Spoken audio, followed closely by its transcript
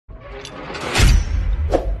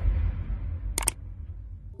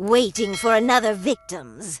waiting for another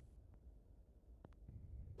victims.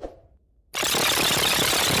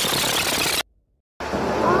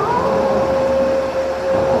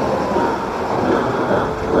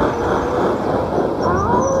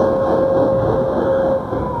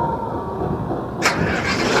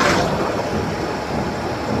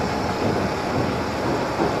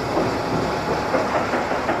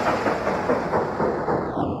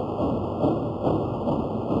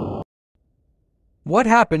 What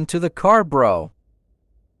happened to the car, bro?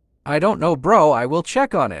 I don't know, bro. I will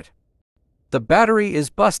check on it. The battery is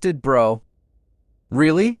busted, bro.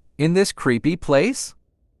 Really? In this creepy place?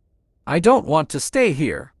 I don't want to stay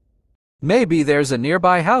here. Maybe there's a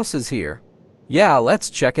nearby houses here. Yeah, let's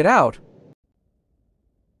check it out.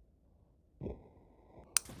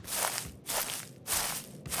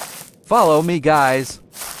 Follow me, guys.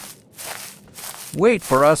 Wait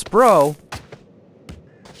for us, bro.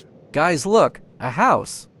 Guys, look. A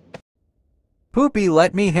house. Poopy,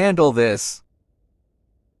 let me handle this.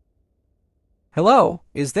 Hello,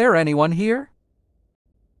 is there anyone here?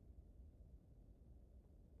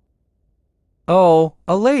 Oh,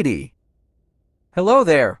 a lady. Hello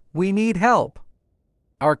there, we need help.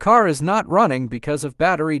 Our car is not running because of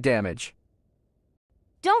battery damage.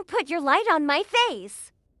 Don't put your light on my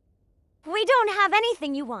face. We don't have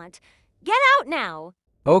anything you want. Get out now.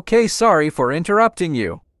 Okay, sorry for interrupting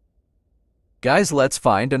you. Guys, let's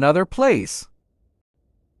find another place.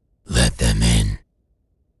 Let them in.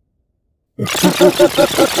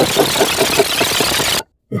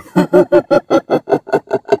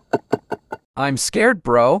 I'm scared,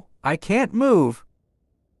 bro. I can't move.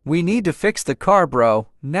 We need to fix the car, bro.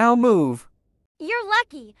 Now move. You're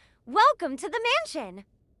lucky. Welcome to the mansion.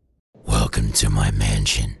 Welcome to my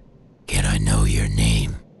mansion. Can I know your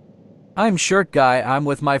name? I'm Shirt Guy. I'm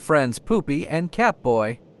with my friends Poopy and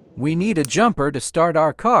Catboy. We need a jumper to start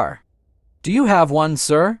our car. Do you have one,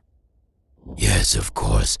 sir? Yes, of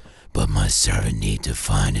course, but my servant need to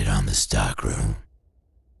find it on the stockroom.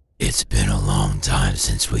 It's been a long time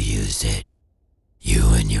since we used it. You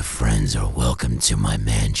and your friends are welcome to my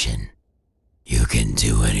mansion. You can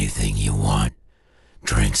do anything you want.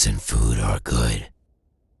 Drinks and food are good.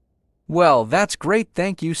 Well, that's great.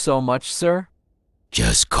 Thank you so much, sir.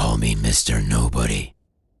 Just call me Mr. Nobody.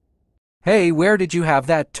 Hey, where did you have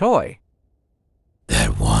that toy?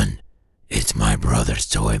 That one? It's my brother's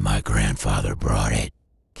toy. My grandfather brought it.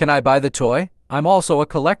 Can I buy the toy? I'm also a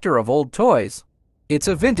collector of old toys. It's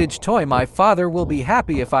a vintage toy. My father will be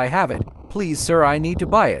happy if I have it. Please, sir, I need to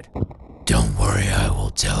buy it. Don't worry, I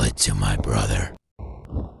will tell it to my brother.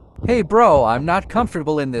 Hey, bro, I'm not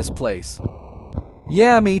comfortable in this place.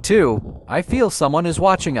 Yeah, me too. I feel someone is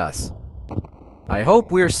watching us. I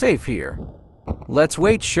hope we're safe here. Let's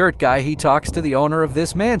wait, Shirt Guy. He talks to the owner of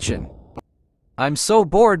this mansion. I'm so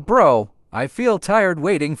bored, bro. I feel tired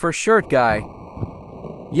waiting for Shirt Guy.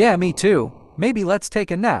 Yeah, me too. Maybe let's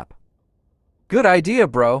take a nap. Good idea,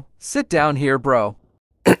 bro. Sit down here, bro.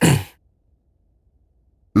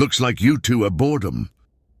 Looks like you two are boredom.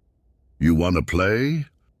 You want to play?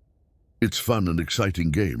 It's fun and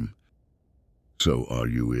exciting game. So are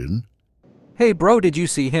you in? Hey, bro, did you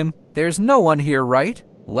see him? There's no one here, right?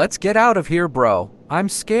 Let's get out of here, bro. I'm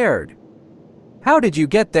scared. How did you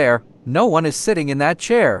get there? No one is sitting in that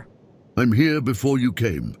chair. I'm here before you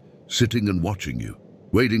came, sitting and watching you,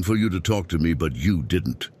 waiting for you to talk to me, but you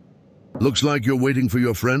didn't. Looks like you're waiting for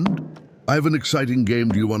your friend. I have an exciting game.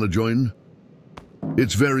 Do you want to join?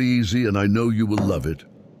 It's very easy and I know you will love it.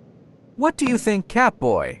 What do you think,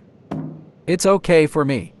 Catboy? It's okay for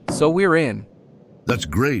me, so we're in. That's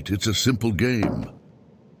great. It's a simple game.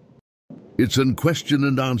 It's a question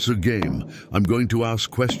and answer game. I'm going to ask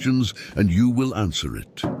questions and you will answer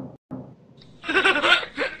it.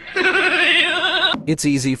 It's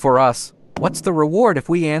easy for us. What's the reward if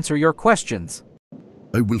we answer your questions?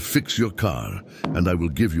 I will fix your car and I will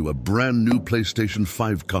give you a brand new PlayStation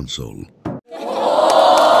 5 console.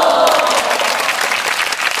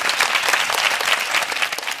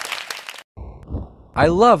 I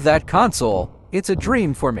love that console. It's a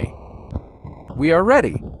dream for me. We are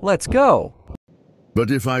ready. Let's go. But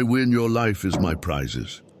if I win, your life is my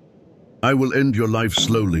prizes. I will end your life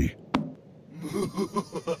slowly.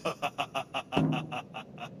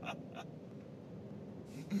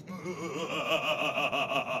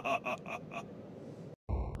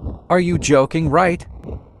 Are you joking, right?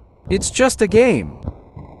 It's just a game.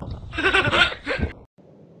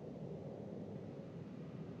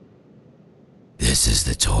 This is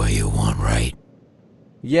the toy you want, right?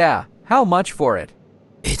 Yeah, how much for it?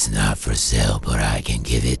 It's not for sale, but I can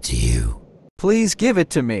give it to you. Please give it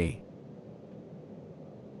to me.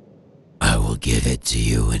 I will give it to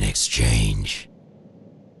you in exchange.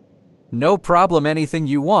 No problem, anything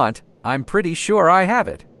you want. I'm pretty sure I have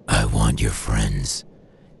it. I want your friends.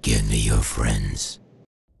 Give me your friends.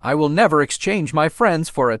 I will never exchange my friends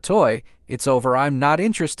for a toy. It's over, I'm not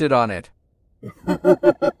interested on it.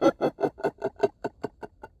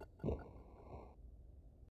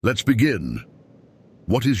 Let's begin.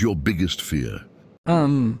 What is your biggest fear?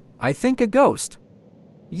 I think a ghost.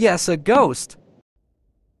 Yes, a ghost.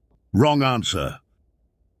 Wrong answer.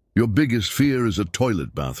 Your biggest fear is a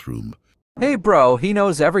toilet bathroom. Hey bro, he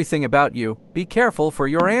knows everything about you. Be careful for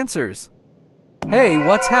your answers. Hey,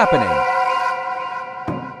 what's happening?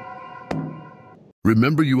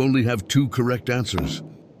 Remember, you only have 2 correct answers.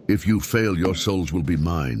 If you fail, your souls will be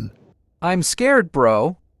mine. I'm scared,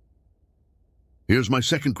 bro. Here's my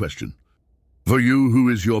second question. For you, who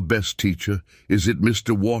is your best teacher? Is it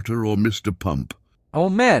Mr. Water or Mr. Pump? Oh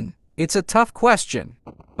man, it's a tough question.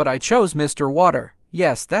 But I chose Mr. Water.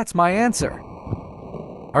 Yes, that's my answer.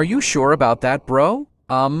 Are you sure about that, bro?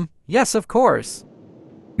 Yes, of course.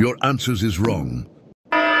 Your answers is wrong.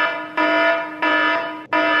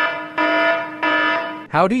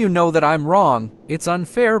 How do you know that I'm wrong? It's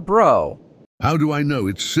unfair, bro. How do I know?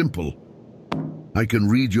 It's simple. I can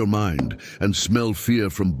read your mind and smell fear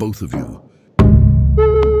from both of you.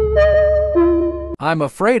 I'm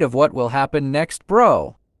afraid of what will happen next,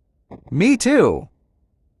 bro. Me too.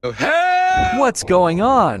 Help! What's going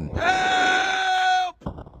on? Help!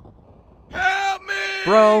 Help me!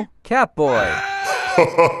 Bro, Catboy.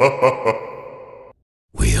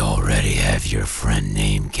 We already have your friend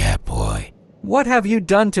named Catboy. What have you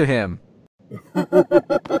done to him?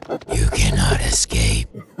 You cannot escape.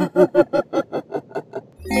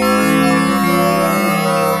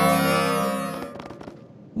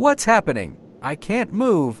 What's happening? I can't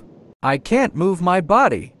move. I can't move my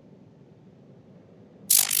body.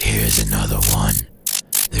 Here's another one.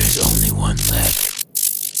 There's only one left.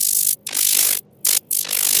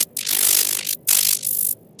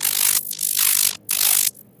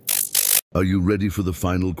 Are you ready for the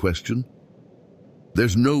final question?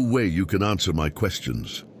 There's no way you can answer my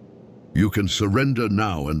questions. You can surrender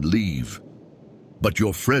now and leave, but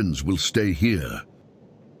your friends will stay here.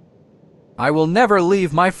 I will never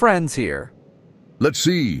leave my friends here. Let's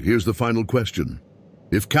see, here's the final question.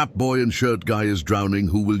 If Catboy and Shirt Guy is drowning,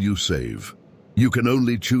 who will you save? You can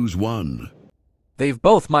only choose one. They've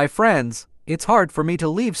both my friends. It's hard for me to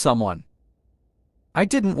leave someone. I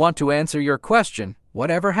didn't want to answer your question.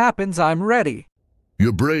 Whatever happens, I'm ready.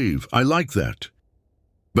 You're brave, I like that.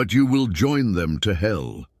 But you will join them to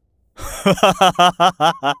hell.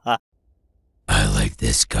 I like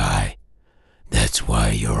this guy. That's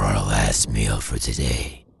why you're our last meal for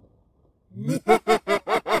today.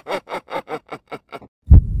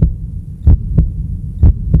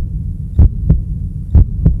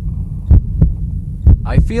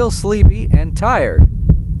 I feel sleepy and tired.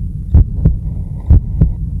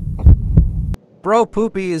 Bro,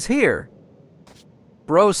 Poopy is here.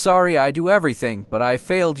 Bro, sorry I do everything, but I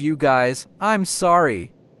failed you guys. I'm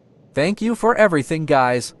sorry. Thank you for everything,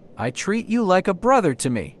 guys. I treat you like a brother to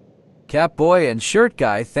me. Catboy and Shirt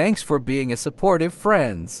Guy, thanks for being a supportive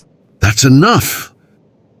friends. That's enough!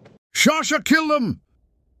 Shasha, kill them!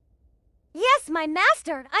 Yes, my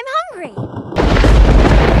master. I'm hungry.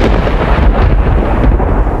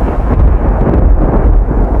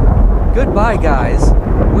 Goodbye, guys.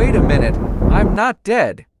 Wait a minute. I'm not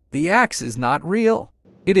dead. The axe is not real.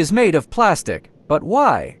 It is made of plastic. But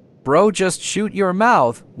why? Bro, just shoot your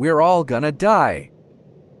mouth. We're all gonna die.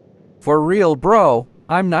 For real, bro.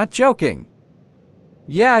 I'm not joking.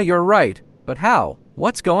 Yeah, you're right. But how?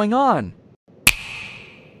 What's going on?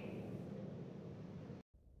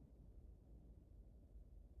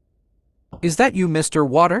 Is that you, Mr.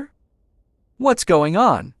 Water? What's going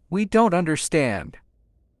on? We don't understand.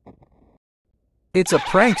 It's a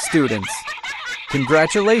prank, students.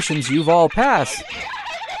 Congratulations, you've all passed.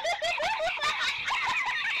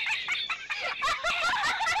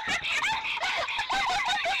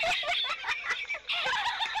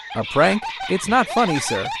 A prank? It's not funny,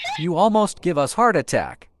 sir. You almost give us heart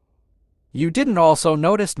attack. You didn't also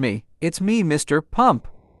notice me. It's me, Mr. Pump.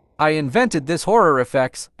 I invented this horror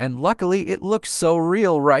effects, and luckily it looks so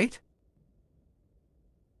real, right?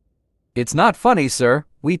 It's not funny, sir.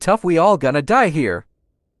 We all gonna die here.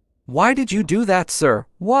 Why did you do that, sir?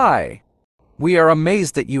 Why? We are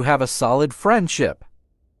amazed that you have a solid friendship.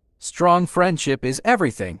 Strong friendship is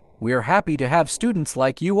everything. We're happy to have students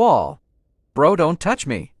like you all. Bro, don't touch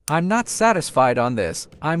me. I'm not satisfied on this.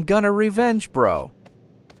 I'm gonna revenge, bro.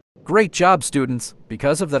 Great job, students.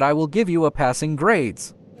 Because of that, I will give you a passing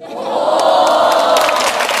grades.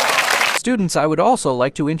 Students, I would also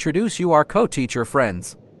like to introduce you our co-teacher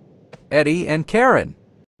friends, Eddie and Karen.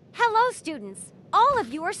 Hello, students. All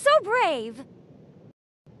of you are so brave.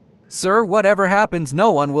 Sir, whatever happens,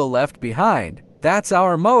 no one will left behind. That's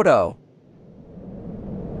our motto.